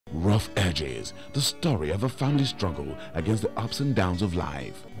rough edges, the story of a family struggle against the ups and downs of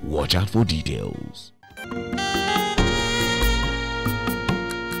life. Watch out for details.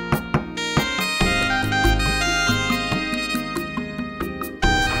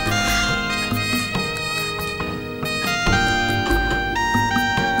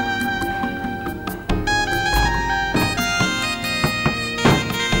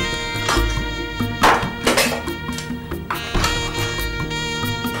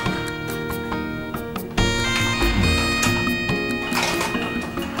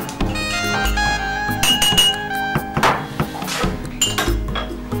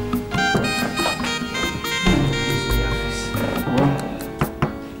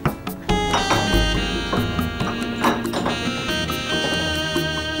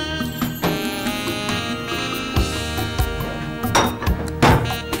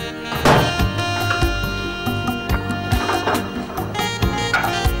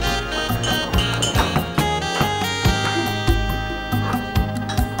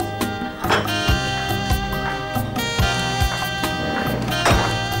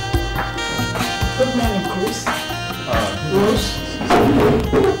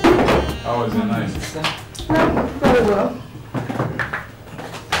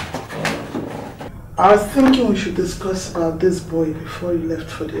 I was thinking we should discuss about this boy before you left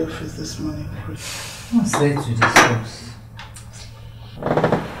for the office this morning. What's there to discuss?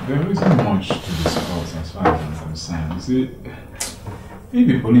 There isn't much to discuss as far as I'm concerned. You see, if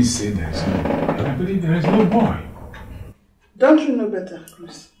the police say there is no boy, I believe there is no boy. Don't you know better,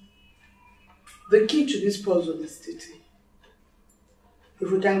 Chris? The key to this puzzle is Titi.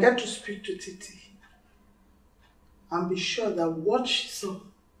 If we can get to speak to Titi and be sure that what she saw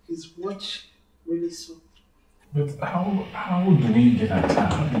is what she really saw. But how do we get at her?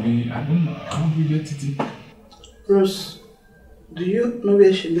 How do we get Titi? Rose, do you know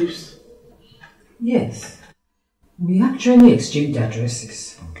where she lives? Yes. We actually exchanged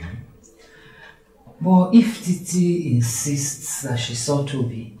addresses. Okay. But if Titi insists that she saw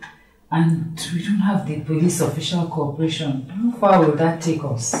Toby, and we don't have the police official cooperation, how far will that take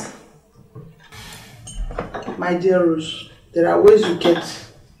us? My dear Rose, there are ways you get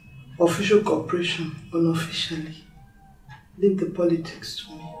official cooperation unofficially. Leave the politics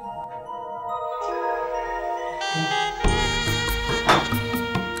to me.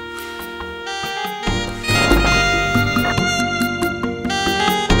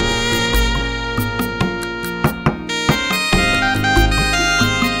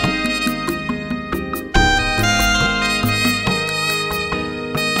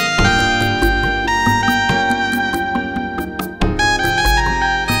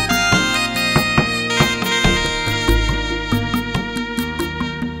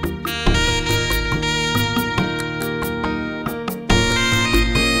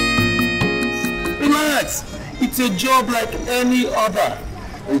 It's a job like any other.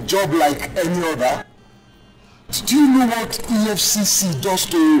 A job like any other? Do you know what EFCC does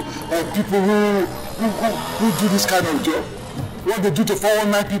to people who do this kind of job? What they do to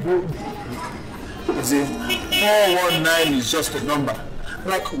 419 people? You see, 419 is just a number.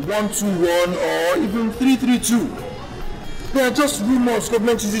 Like 121 or even 332. They are just rumors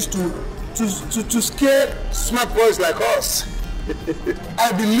government uses to scare smart boys like us.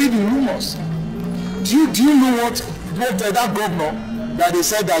 I believe in rumors. Do you know what that governor that they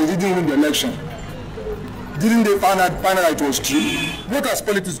said that he didn't win the election? Didn't they find out that it was true? What has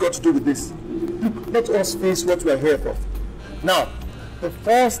politics got to do with this? Let us face what we are here for. Now, the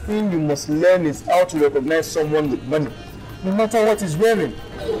first thing you must learn is how to recognize someone with money, no matter what he's wearing.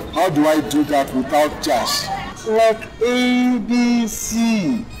 How do I do that without cash? Like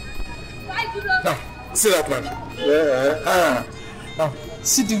ABC. Now, see that man? Yeah. Now,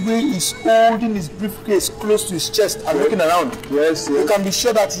 see the way he's holding his briefcase close to his chest and looking around. Yes. You can be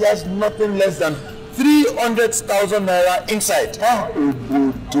sure that he has nothing less than 300,000 naira inside.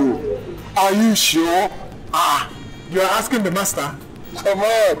 Are you sure? You are asking the master? Come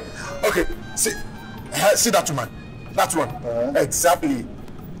on. Okay, see that woman. That one. Exactly.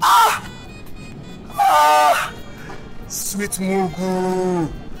 Sweet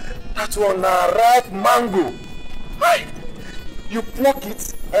mugu. That one, ripe mango. Right. You pluck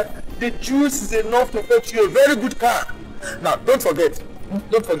it, the juice is enough to fetch you a very good car. Now, don't forget,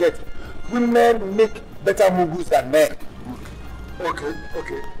 women make better mugus than men. Okay.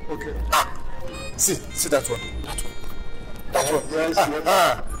 See that one. Yes.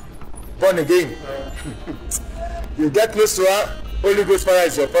 Born again. You get close to her, Holy Ghost fire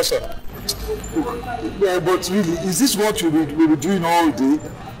is your portion. Yeah, but really, is this what you will be doing all day?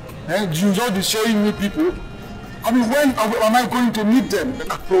 And you just be showing me people? I mean, when am I going to meet them?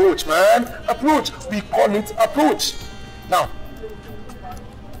 Approach, man. Approach. We call it approach. Now,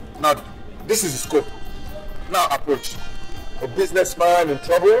 this is the scope. Now, approach. A businessman in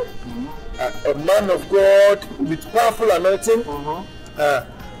trouble, a man of God with powerful anointing,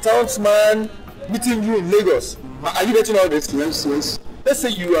 townsman meeting you in Lagos. Are you getting all this? Yes. Let's say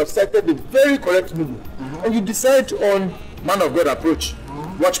you have selected the very correct movie and you decide on man of God approach.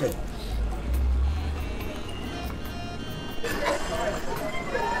 Watch me.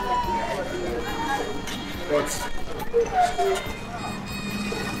 But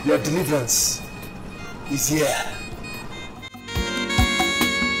your deliverance is here.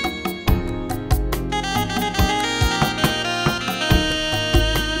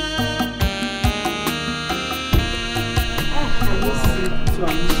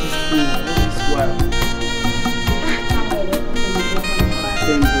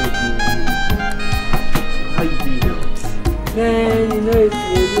 Man, you know it's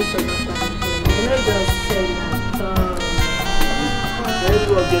really so much fun. You know just say that. Let's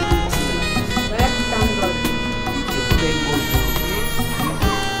go get it. Thank God.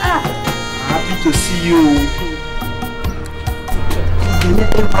 Happy to see you.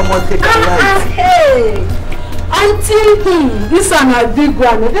 Hey! Auntie, this one a big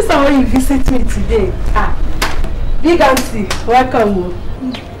one. This one when you visit me today. Big auntie, welcome.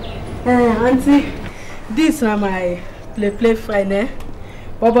 Auntie, this one my play fine, eh?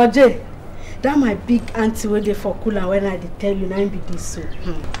 Baba J, that my big auntie where they for cool and when I tell you now be this so.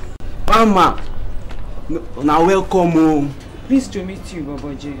 Mama, now welcome. Pleased to meet you,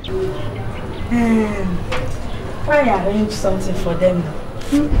 Baba J. Why arrange something for them?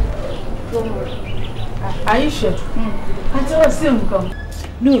 Are you sure? Auntie, what's him come?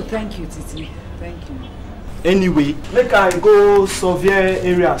 No, thank you, Titi. Thank you. Anyway, make I go survey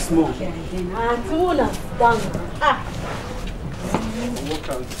area small. Okay, then Auntie will have done. What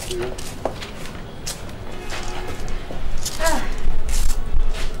can I do?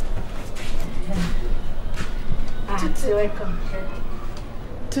 Auntie, welcome.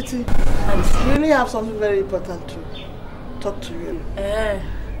 Titi, we really have something very important to talk to you.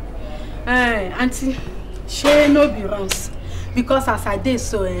 Auntie, she no be runs. Because as I did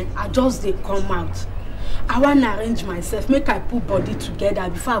so, I just they come out. I want to arrange myself, make I put body together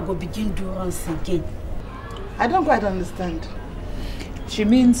before I go begin do runs again. I don't quite understand. She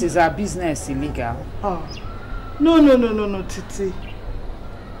means is our business illegal? Oh, no, Titi.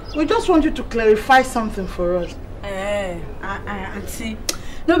 We just want you to clarify something for us. Auntie,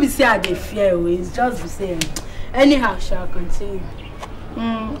 no be say I dey fear, it's just be saying. Anyhow, shall continue.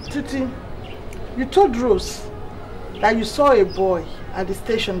 Titi, you told Rose that you saw a boy at the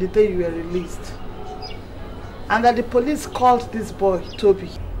station the day you were released. And that the police called this boy Toby.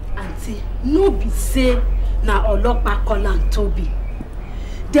 Auntie, no be say na Olopa call am Toby.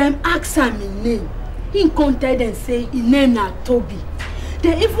 Them ask am him name. He come tell them say his name na Toby.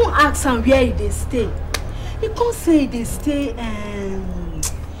 They even ask am where he dey stay. He come say he dey stay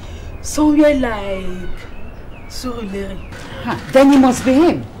somewhere like Surulere. Then it must be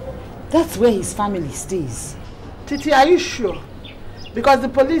him. That's where his family stays. Titi, are you sure? Because the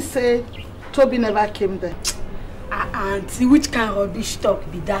police say Toby never came there. Auntie, which kind of rubbish talk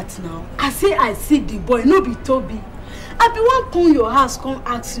be that now? I say I see the boy, no be Toby. I be one come your house, come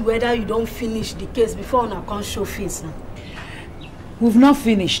ask you whether you don't finish the case before I come show face now. We've not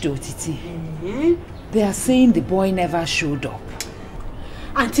finished though, Titi. They are saying the boy never showed up.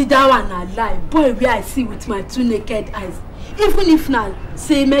 Auntie, that one a lie. Boy, where I see with my two naked eyes. Even if now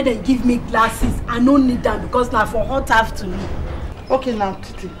say me then give me glasses, I don't need them because now for hot afternoon. Okay now,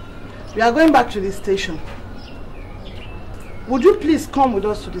 Titi. We are going back to the station. Would you please come with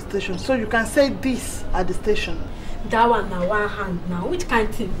us to the station so you can say this at the station? That one now one hand now. Which kind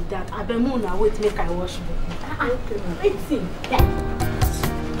of thing be that? I be more now wait make I wash it. Okay, wait see. Yeah.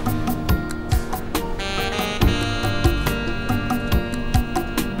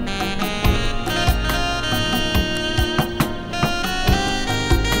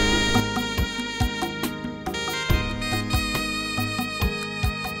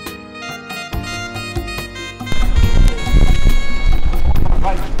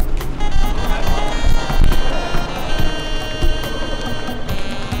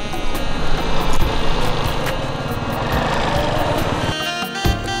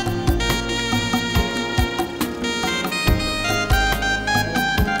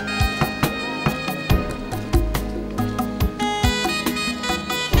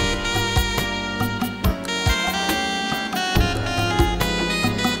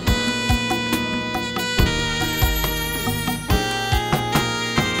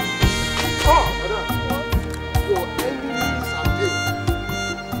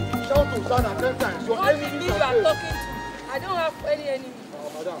 to stand at 10 times. Your What enemies you are are there. talking to? I don't have any enemy.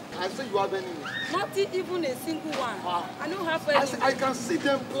 Madam, I say you have enemies. Not even a single one. I don't have I can see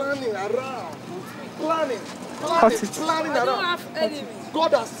them planning around. Planning around. I don't have enemies.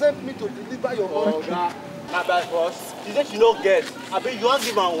 God has sent me to deliver your money. Now by force. You say you don't get. I bet you won't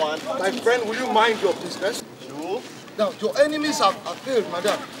give her one. My friend, will you mind your business? You? Now, your enemies have failed,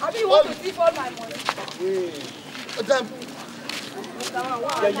 madam. I mean, you want to thief all my money? Madam.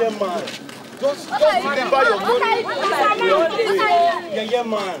 Yeah, man. Just deliver your money. Yeah,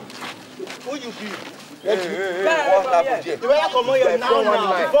 man. Who you be? What happened here? You better come on here now.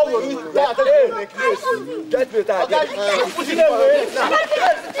 Before we reach that, get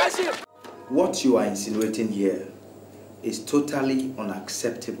me. What you are insinuating here is totally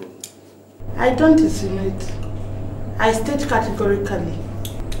unacceptable. I don't insinuate. I state categorically.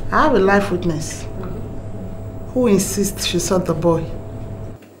 I have a live witness who insists she saw the boy.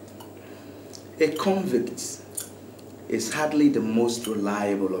 A convict is hardly the most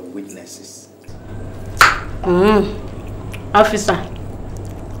reliable of witnesses. Officer,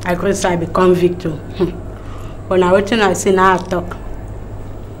 I could say I be convict too. When I wait I see now I talk.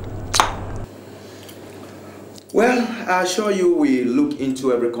 Well, I assure you we look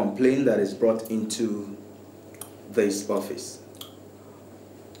into every complaint that is brought into this office.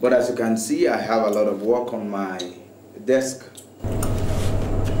 But as you can see, I have a lot of work on my desk.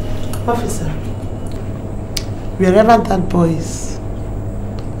 Officer, wherever that boy is,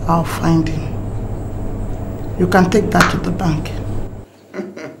 I'll find him. You can take that to the bank.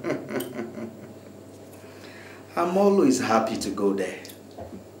 I'm always happy to go there.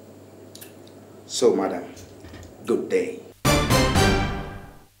 So, madam, good day.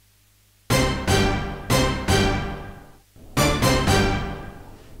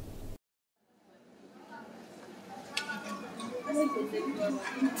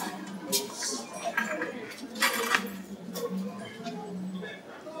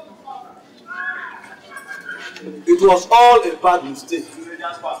 It was all a bad mistake.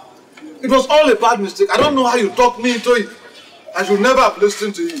 It was all a bad mistake. I don't know how you talked me into it. I should never have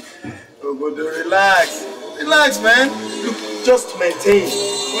listened to you. Oh, but relax. Relax, man. Look, just maintain.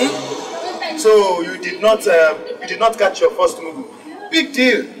 So you did not catch your first movie. Big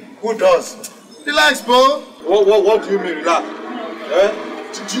deal. Who does? Relax, bro. What do you mean, relax?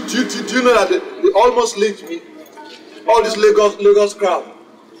 Do you know that they almost licked me? All this Lagos crowd.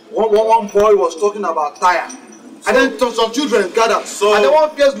 One boy was talking about tire. And then some children gathered. So, and then one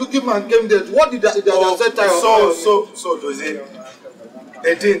fierce looking man came there. What did they say tire? So does it?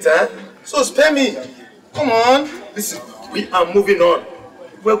 They didn't, eh? So spare me. Come on. Listen, we are moving on.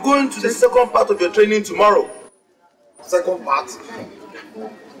 We're going to the second part of your training tomorrow. Second part?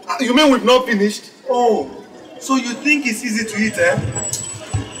 You mean we've not finished? Oh, so you think it's easy to eat, eh?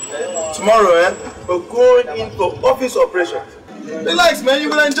 Tomorrow, eh? We're going in for office operations. Relax, man, you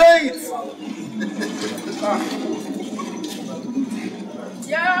will enjoy it.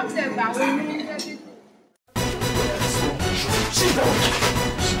 Yeah, please,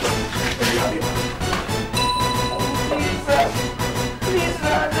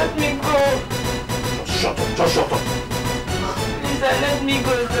 let me go. Just shut up. Please, let me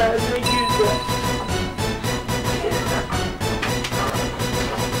go, sir. Thank you, sir.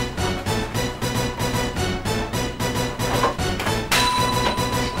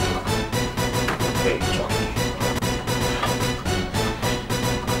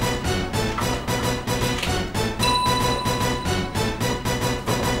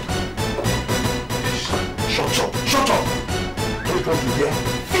 Shut up! Don't want to hear.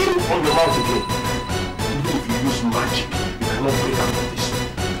 Feel on your mouth again. Even if you use magic, you cannot break out of this.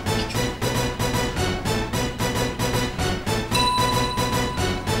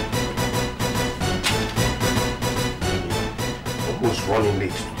 Almost running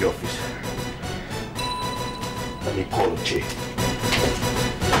late to the office. Let me call Uche.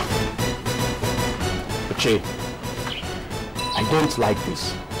 Uche, I don't like this.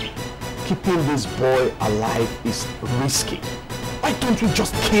 Keeping this boy alive is risky. Why don't we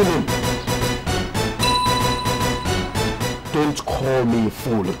just kill him? Don't call me a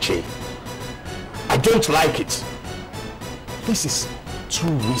fool, Uche. I don't like it. This is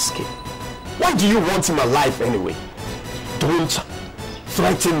too risky. Why do you want him alive anyway? Don't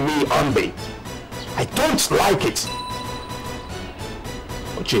threaten me, Ambe. I don't like it.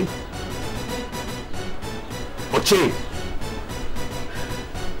 Uche. Uche.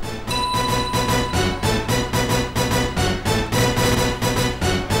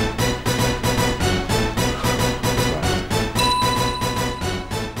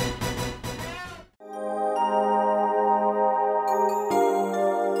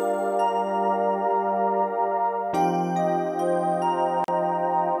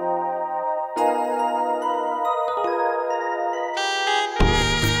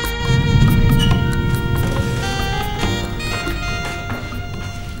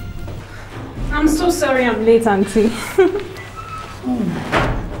 I'm so sorry I'm late, Auntie.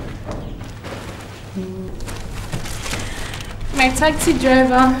 My taxi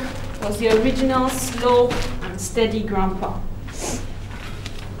driver was the original slow and steady grandpa.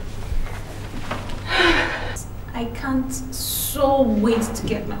 I can't so wait to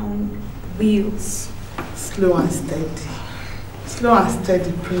get my own wheels. Slow and steady. Slow and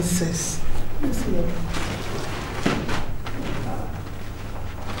steady, princess.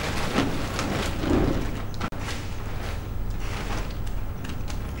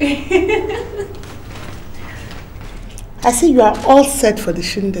 I see you are all set for the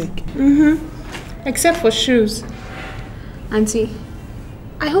shindig. Except for shoes. Auntie,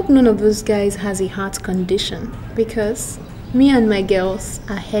 I hope none of those guys has a heart condition because me and my girls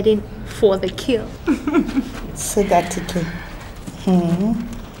are heading for the kill. Say that again.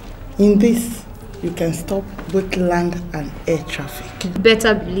 In this, you can stop both land and air traffic.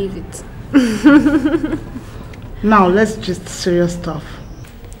 Better believe it. Now, let's just serious stuff.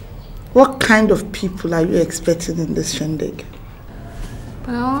 What kind of people are you expecting in this shindig?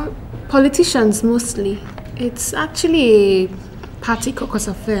 Well, politicians mostly. It's actually a party caucus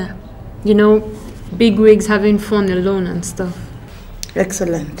affair. You know, big wigs having fun alone and stuff.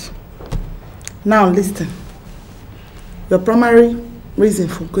 Excellent. Now listen. Your primary reason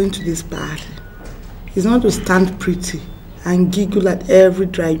for going to this party is not to stand pretty and giggle at every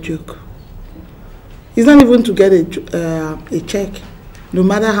dry joke. It's not even to get a check, no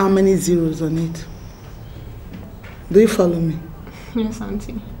matter how many zeros on it. Do you follow me? Yes,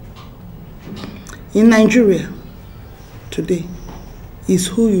 Auntie. In Nigeria, today, is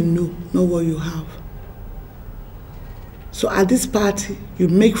who you know, not what you have. So at this party, you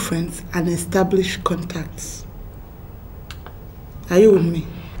make friends and establish contacts. Are you with me?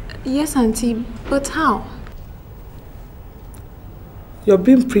 Yes, Auntie, but how? Your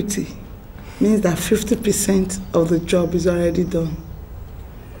being pretty means that 50% of the job is already done.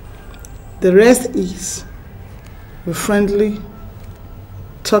 The rest is be friendly,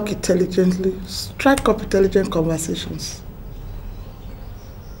 talk intelligently, strike up intelligent conversations.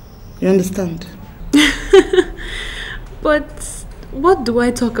 You understand? But what do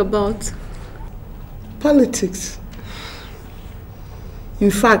I talk about? Politics. In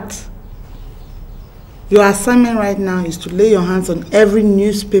fact, your assignment right now is to lay your hands on every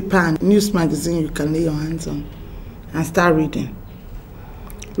newspaper and news magazine you can lay your hands on and start reading.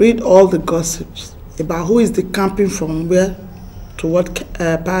 Read all the gossips about who is decamping from where to what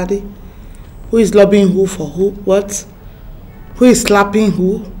party, who is lobbying who for who, what, who is slapping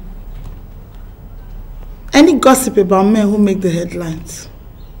who. Any gossip about men who make the headlines.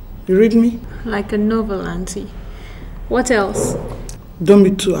 You read me? Like a novel, Auntie. What else? Don't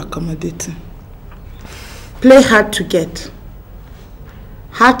be too accommodating. Play hard to get.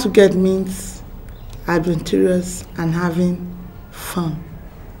 Hard to get means adventurous and having fun.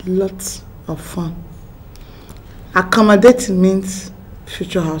 Lots of fun. Accommodating means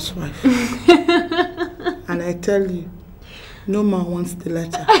future housewife. And I tell you, no man wants the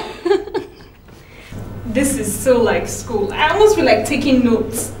letter. This is so like school. I almost feel like taking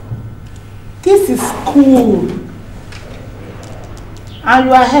notes. This is school. And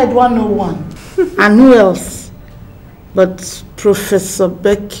you are head 101. And who else but Professor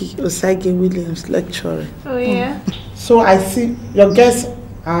Becky Osage-Williams lecturer? Oh yeah? So I see your guests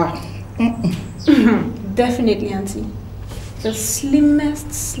are... Definitely, Auntie. The slimmest,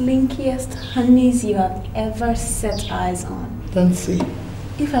 slinkiest honeys you have ever set eyes on. Don't see.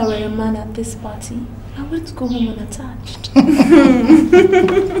 If I were a man at this party, I would go home unattached.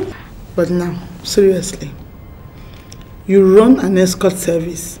 But now, seriously, you run an escort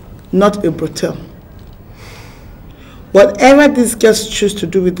service, not a brothel. Whatever these girls choose to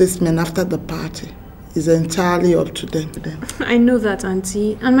do with these men after the party is entirely up to them. I know that,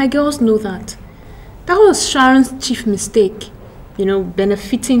 Auntie, and my girls know that. That was Sharon's chief mistake, you know,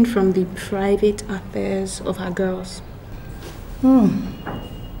 benefiting from the private affairs of her girls.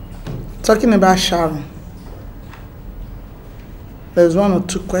 Talking about Sharon, there's one or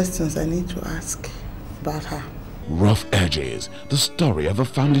two questions I need to ask about her. Rough Edges, the story of a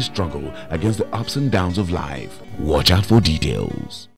family struggle against the ups and downs of life. Watch out for details.